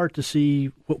breaks my heart to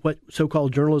see what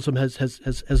so-called journalism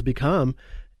has become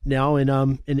now. And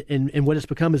what it's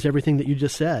become is everything that you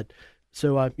just said.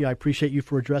 So I appreciate you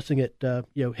for addressing it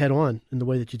head on in the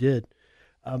way that you did.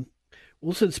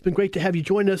 Wilson, it's been great to have you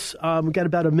join us. We've got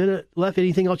about a minute left.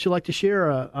 Anything else you'd like to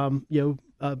share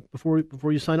before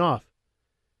you sign off?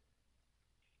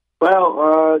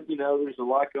 Well, there's a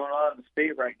lot going on in the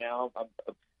state right now. I'm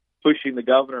pushing the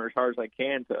governor as hard as I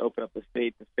can to open up the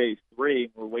state to phase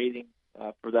 3. We're waiting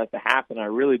for that to happen. I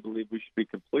really believe we should be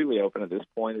completely open at this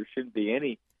point. There shouldn't be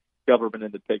any government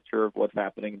in the picture of what's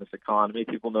happening in this economy.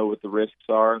 People know what the risks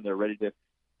are, and they're ready to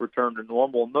return to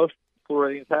normal. Most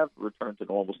Floridians have returned to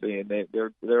normalcy, and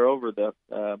they're over the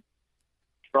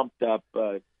trumped up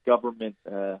government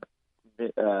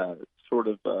sort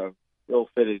of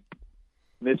ill-fitted,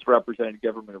 misrepresented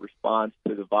government response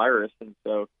to the virus. And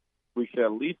so we should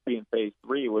at least be in phase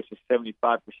 3, which is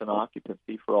 75%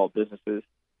 occupancy for all businesses,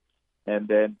 and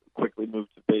then quickly move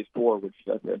to phase 4, which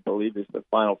I believe is the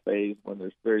final phase when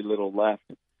there's very little left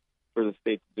for the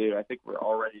state to do. I think we're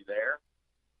already there,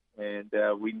 and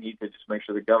we need to just make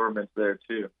sure the government's there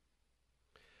too.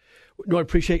 No, I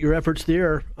appreciate your efforts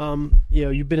there.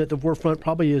 You've been at the forefront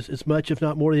probably as much, if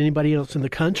not more, than anybody else in the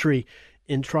country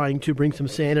in trying to bring some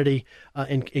sanity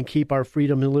and keep our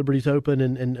freedom and liberties open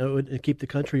and keep the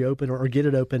country open or get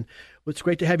it open. Well, it's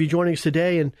great to have you joining us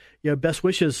today, and best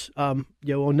wishes on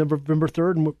November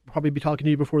 3rd, and we'll probably be talking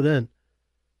to you before then.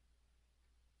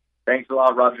 Thanks a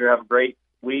lot, Roger. Have a great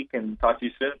week, and talk to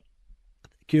you soon.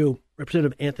 Thank you.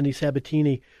 Representative Anthony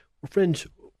Sabatini. Well, friends,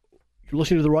 you're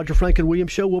listening to the Roger Franklin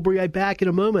Williams Show. We'll be right back in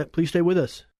a moment. Please stay with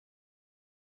us.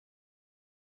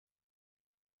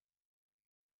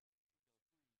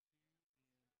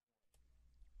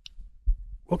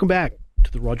 Welcome back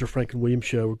to the Roger Franklin Williams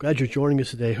Show. We're glad you're joining us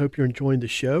today. Hope you're enjoying the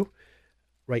show.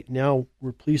 Right now,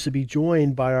 we're pleased to be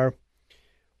joined by our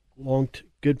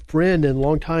good friend and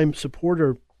longtime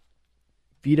supporter,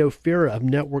 Vito Farah of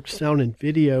Network Sound and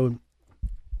Video. And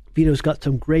Vito's got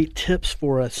some great tips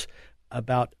for us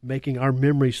about making our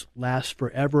memories last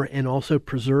forever and also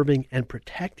preserving and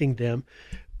protecting them.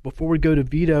 Before we go to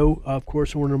Vito, of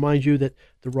course, I want to remind you that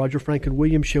the Roger Franklin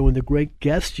Williams Show and the great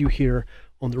guests you hear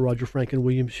on the Roger Franklin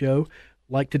Williams Show,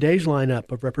 like today's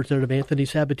lineup of Representative Anthony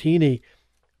Sabatini,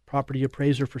 property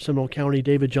appraiser for Seminole County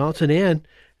David Johnson, and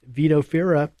Vito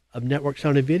Farah of Network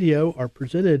Sound and Video, are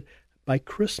presented by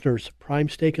Christner's Prime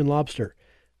Steak and Lobster,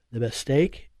 the best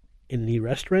steak in any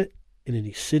restaurant, in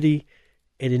any city,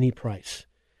 at any price.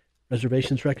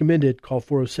 Reservations recommended. Call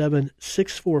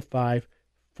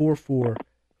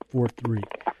 407-645-4443.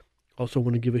 Also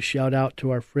want to give a shout out to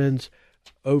our friends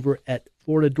over at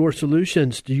Florida Door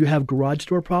Solutions. Do you have garage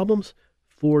door problems?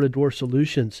 Florida Door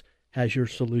Solutions has your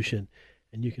solution,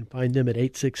 and you can find them at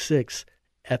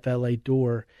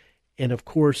 866-FLA-DOOR. And of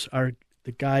course,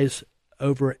 the guys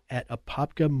over at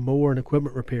Apopka Mower and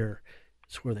Equipment Repair.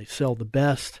 It's where they sell the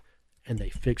best and they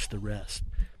fix the rest.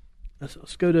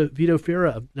 Let's go to Vito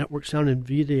Farah of Network Sound and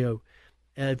Video.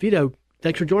 Vito,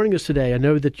 thanks for joining us today. I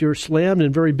know that you're slammed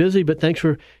and very busy, but thanks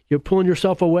for pulling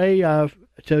yourself away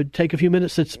to take a few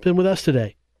minutes to spend with us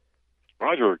today.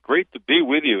 Roger, great to be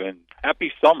with you, and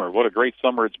happy summer. What a great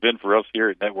summer it's been for us here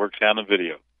at Network Sound and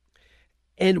Video.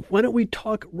 And why don't we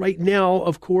talk right now,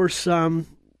 of course, without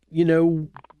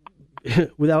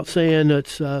saying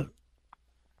it's been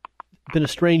a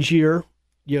strange year,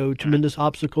 tremendous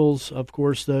obstacles, of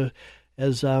course,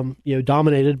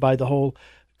 dominated by the whole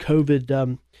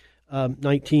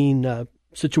COVID-19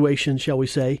 situation, shall we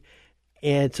say,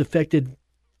 and it's affected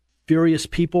various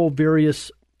people,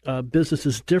 various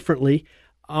businesses differently.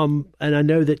 And I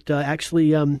know that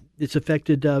actually it's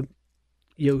affected,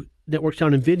 Network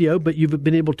Sound and Video, but you've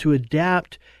been able to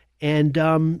adapt. And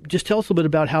just tell us a little bit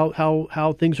about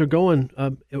how things are going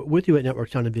with you at Network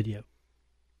Sound and Video.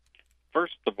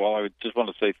 First of all, I would just want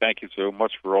to say thank you so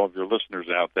much for all of your listeners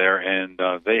out there. And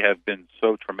they have been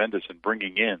so tremendous in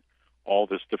bringing in all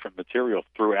this different material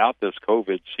throughout this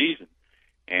COVID season.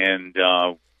 And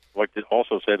I'd like to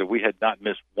also say that we had not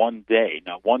missed one day,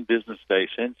 not one business day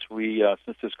since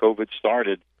this COVID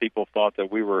started. People thought that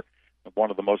we were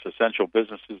one of the most essential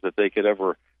businesses that they could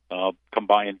ever come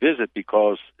by and visit,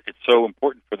 because it's so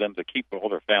important for them to keep all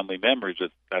their family memories.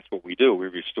 That's what we do. We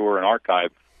restore and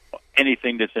archive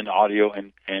anything that's in audio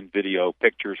and video,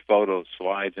 pictures, photos,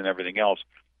 slides, and everything else,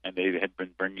 and they had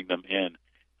been bringing them in.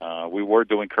 We were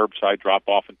doing curbside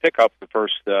drop-off and pickup the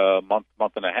first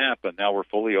month and a half, but now we're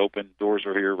fully open. Doors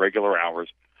are here, regular hours.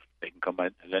 They can come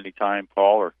in at any time,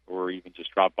 call, or even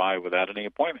just drop by without any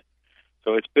appointment.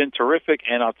 So it's been terrific,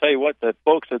 and I'll tell you what, the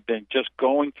folks have been just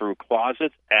going through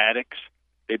closets, attics.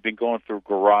 They've been going through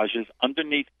garages,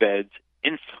 underneath beds,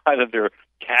 inside of their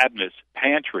cabinets,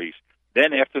 pantries,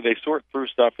 Then after they sort through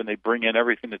stuff and they bring in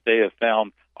everything that they have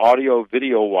found audio,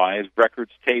 video-wise,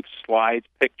 records, tapes, slides,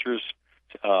 pictures,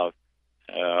 camcorder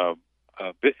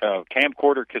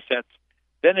cassettes,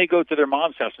 then they go to their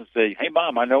mom's house and say, hey,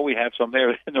 Mom, I know we have some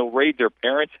there. And they'll raid their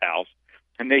parents' house,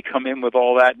 and they come in with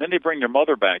all that. And then they bring their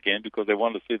mother back in because they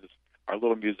wanted to see our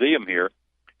little museum here.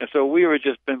 And so we were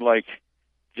just been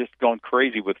just going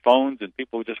crazy with phones and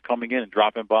people just coming in and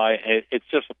dropping by. It's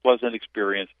just a pleasant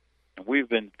experience. And we've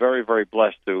been very, very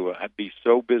blessed to be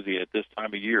so busy at this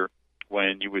time of year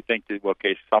when you would think that,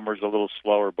 okay, summer's a little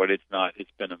slower, but it's not.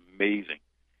 It's been amazing.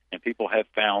 And people have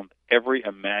found every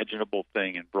imaginable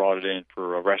thing and brought it in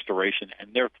for a restoration,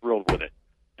 and they're thrilled with it.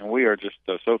 And we are just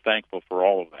so thankful for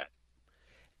all of that.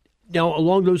 Now,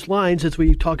 along those lines, as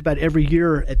we talk about every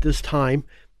year at this time,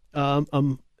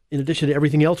 in addition to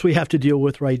everything else we have to deal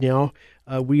with right now,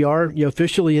 we are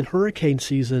officially in hurricane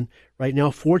season right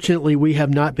now. Fortunately, we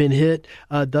have not been hit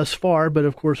thus far, but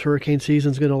of course, hurricane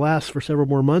season is going to last for several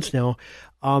more months now.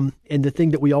 And the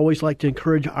thing that we always like to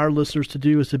encourage our listeners to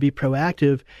do is to be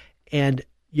proactive and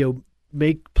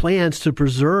make plans to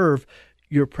preserve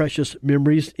your precious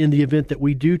memories in the event that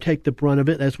we do take the brunt of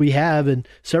it, as we have and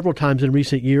several times in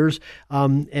recent years,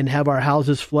 and have our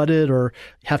houses flooded or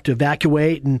have to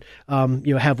evacuate and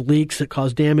have leaks that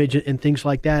cause damage and things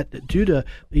like that due to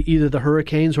either the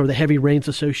hurricanes or the heavy rains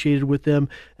associated with them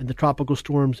and the tropical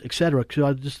storms, et cetera. So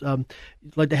I'd just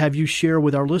like to have you share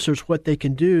with our listeners what they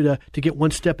can do to get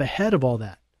one step ahead of all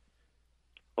that.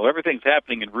 Well, everything's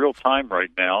happening in real time right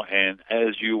now, and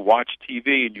as you watch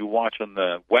TV and you watch on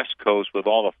the West Coast with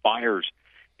all the fires,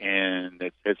 and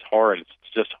it's hard. It's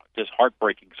just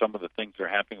heartbreaking. Some of the things that are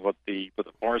happening with the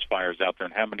forest fires out there,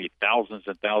 and how many thousands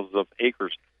and thousands of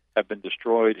acres have been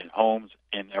destroyed in homes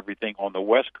and everything on the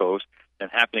West Coast.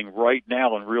 And happening right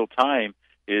now in real time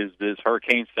is this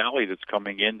Hurricane Sally that's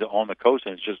coming in on the coast,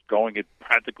 and it's just going at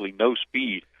practically no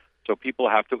speed. So people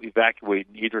have to evacuate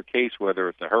in either case, whether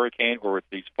it's a hurricane or it's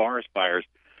these forest fires.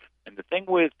 And the thing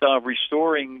with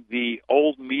restoring the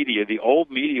old media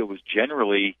was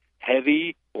generally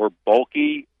heavy or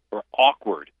bulky or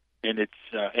awkward in its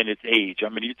age. I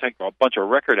mean, you take a bunch of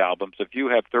record albums. If you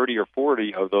have 30 or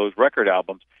 40 of those record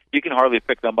albums, you can hardly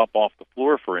pick them up off the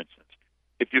floor, for instance.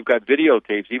 If you've got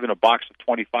videotapes, even a box of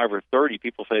 25 or 30,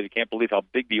 people say they can't believe how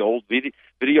big the old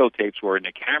videotapes were and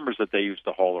the cameras that they used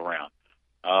to haul around.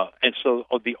 And so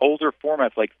the older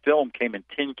formats like film came in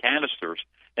tin canisters,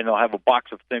 and they'll have a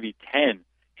box of maybe 10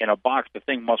 in a box. The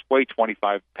thing must weigh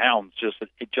 25 pounds just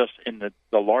in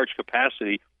the large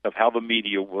capacity of how the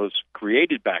media was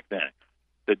created back then.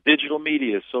 The digital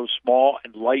media is so small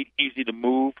and light, easy to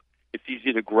move. It's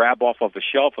easy to grab off of a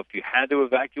shelf if you had to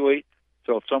evacuate.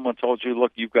 So if someone told you,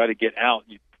 look, you've got to get out,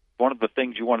 one of the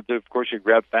things you want to do, of course, you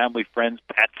grab family, friends,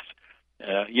 pets,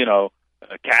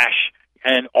 cash,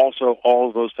 and also all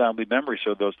of those family memories,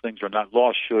 so those things are not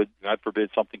lost should, God forbid,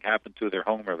 something happen to their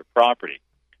home or their property.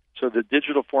 So the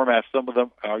digital formats, some of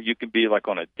them you can be like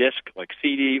on a disc, like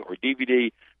CD or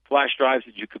DVD, flash drives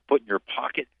that you could put in your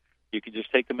pocket. You can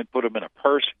just take them and put them in a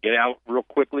purse, get out real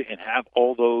quickly, and have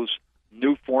all those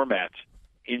new formats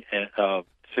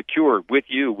secured with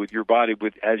you, with your body,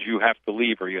 as you have to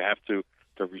leave or you have to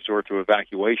resort to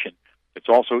evacuation. It's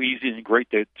also easy and great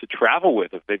to travel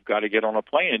with if they've got to get on a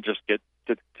plane and just get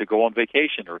to go on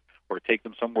vacation or take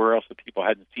them somewhere else that people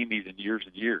hadn't seen these in years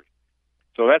and years.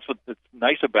 So that's what's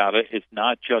nice about it. It's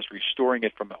not just restoring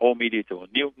it from old media to a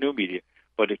new media,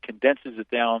 but it condenses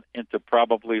it down into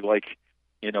probably 1/10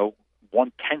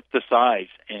 the size,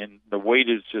 and the weight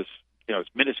is just, it's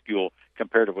minuscule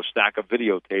compared to a stack of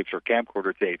videotapes or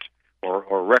camcorder tapes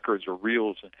or records or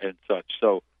reels and such.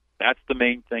 So that's the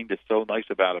main thing that's so nice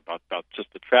about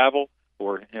just the travel,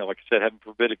 or, like I said, heaven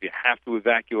forbid, if you have to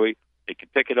evacuate, they can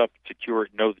pick it up, secure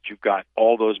it, know that you've got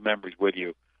all those memories with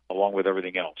you, along with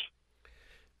everything else.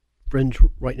 Friends,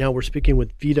 right now we're speaking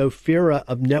with Vito Fira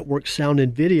of Network Sound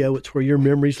and Video. It's where your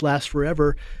memories last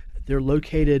forever. They're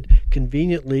located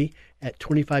conveniently at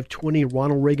 2520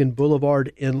 Ronald Reagan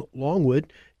Boulevard in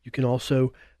Longwood. You can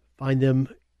also find them,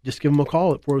 just give them a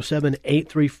call at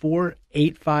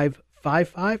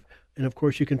 407-834-8555. And, of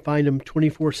course, you can find them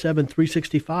 24/7,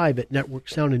 365 at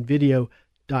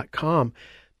networksoundandvideo.com.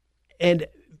 And,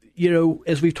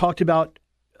 as we've talked about,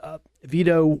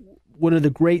 Vito, one of the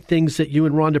great things that you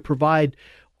and Rhonda provide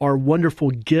are wonderful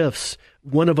gifts,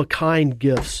 one-of-a-kind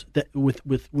gifts that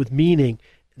with meaning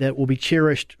that will be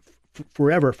cherished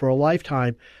forever, for a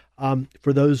lifetime,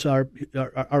 for those our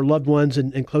loved ones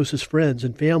and closest friends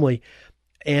and family.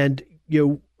 And,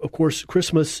 of course,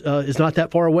 Christmas is not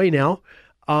that far away now.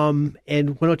 And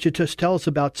why don't you just tell us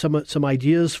about some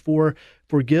ideas for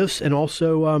for gifts and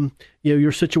also,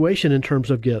 your situation in terms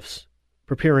of gifts,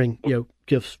 preparing,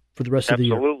 gifts for the rest of the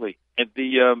year. Absolutely. And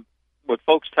what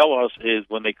folks tell us is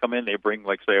when they come in, they bring,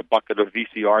 like, say, a bucket of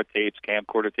VCR tapes,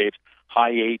 camcorder tapes,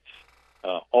 high eights,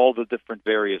 all the different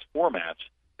various formats.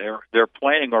 They're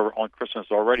planning on Christmas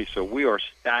already, so we are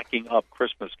stacking up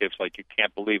Christmas gifts like you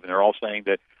can't believe. And they're all saying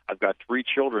that I've got 3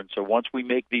 children, so once we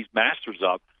make these masters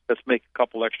up, let's make a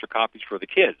couple extra copies for the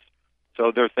kids. So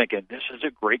they're thinking, this is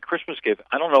a great Christmas gift.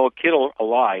 I don't know a kid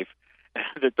alive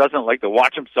that doesn't like to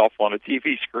watch himself on a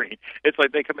TV screen. It's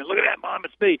like they come in, look at that, Mom,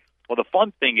 it's me. Well, the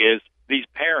fun thing is these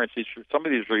parents, some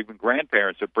of these are even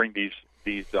grandparents that bring these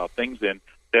things in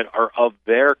that are of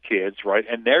their kids, right?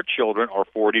 And their children are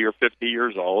 40 or 50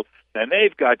 years old, and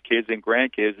they've got kids and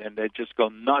grandkids, and they just go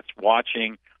nuts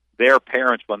watching their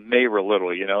parents when they were little.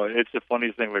 It's the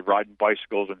funniest thing, like riding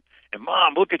bicycles and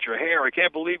Mom, look at your hair. I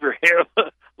can't believe your hair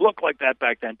looked like that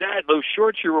back then. Dad, those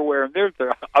shorts you were wearing, they're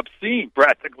obscene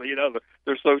practically.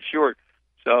 They're so short.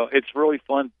 So it's really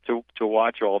fun to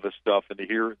watch all this stuff and to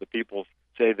hear the people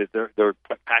say that they're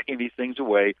packing these things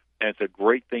away, and it's a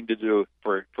great thing to do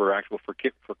for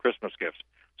Christmas gifts.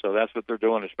 So that's what they're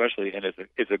doing, especially, and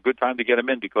it's a good time to get them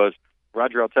in because,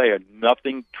 Roger, I'll tell you,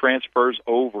 nothing transfers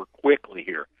over quickly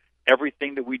here.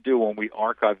 Everything that we do when we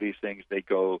archive these things, they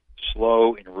go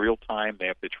slow in real time. They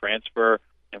have to transfer,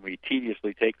 and we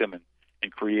tediously take them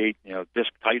and create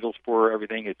disc titles for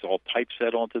everything. It's all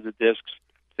typeset onto the discs.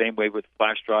 Same way with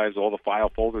flash drives, all the file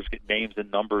folders get names and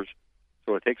numbers.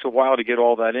 So it takes a while to get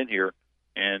all that in here.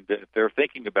 And if they're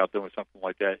thinking about doing something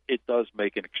like that, it does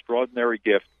make an extraordinary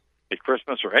gift at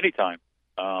Christmas or any time.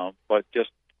 But just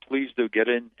please do get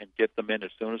in and get them in as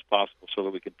soon as possible so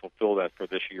that we can fulfill that for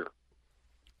this year.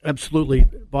 Absolutely.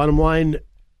 Bottom line,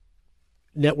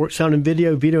 Network Sound and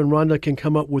Video, Vito and Rhonda can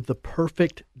come up with the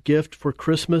perfect gift for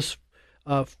Christmas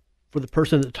for the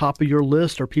person at the top of your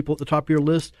list or people at the top of your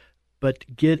list.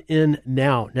 But get in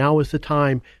now. Now is the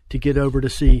time to get over to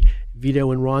see Vito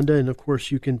and Rhonda. And, of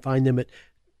course, you can find them at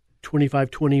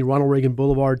 2520 Ronald Reagan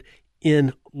Boulevard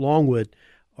in Longwood.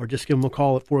 Or just give them a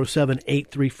call at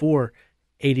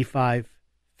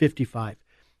 407-834-8555.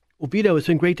 Well, Vito, it's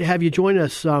been great to have you join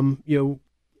us.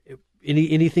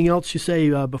 Anything else you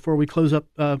say before we close up,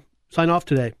 sign off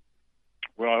today?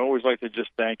 Well, I always like to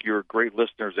just thank your great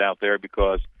listeners out there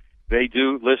because they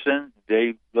do listen.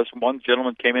 They listen. One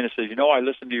gentleman came in and said, I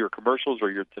listen to your commercials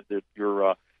or your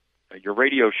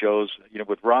radio shows,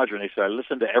 with Roger, and they said, I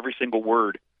listen to every single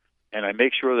word, and I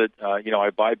make sure that, I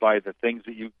abide by the things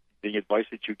the advice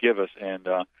that you give us, and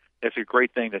it's a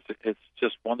great thing. It's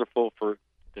just wonderful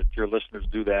that your listeners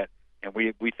do that, and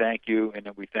we thank you, and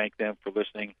then we thank them for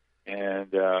listening,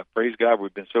 and praise God,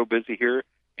 we've been so busy here,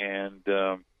 and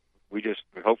we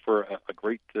hope for a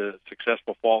great,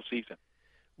 successful fall season.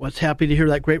 Well, happy to hear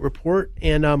that great report,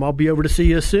 and I'll be over to see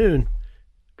you soon.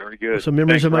 Very good. With some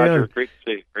memories of my own. Great to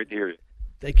see you. Great to hear you.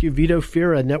 Thank you, Vito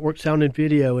Fira, Network Sound and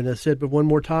Video. And as I said, but one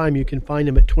more time, you can find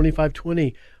him at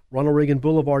 2520 Ronald Reagan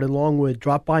Boulevard in Longwood.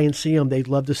 Drop by and see him. They'd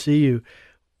love to see you.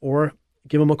 Or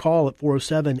give him a call at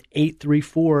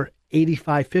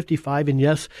 407-834-8555. And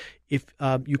yes, if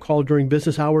you call during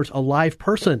business hours, a live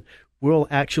person will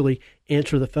actually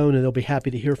answer the phone, and they'll be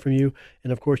happy to hear from you.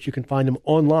 And, of course, you can find them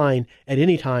online at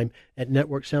any time at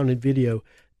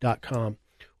networksoundandvideo.com.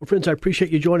 Well, friends, I appreciate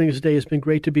you joining us today. It's been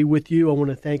great to be with you. I want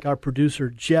to thank our producer,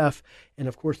 Jeff, and,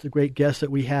 of course, the great guests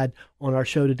that we had on our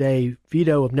show today,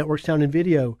 Vito of Network Sound and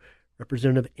Video,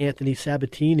 Representative Anthony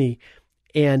Sabatini,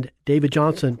 and David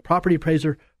Johnson, property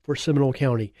appraiser for Seminole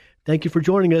County. Thank you for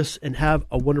joining us, and have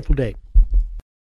a wonderful day.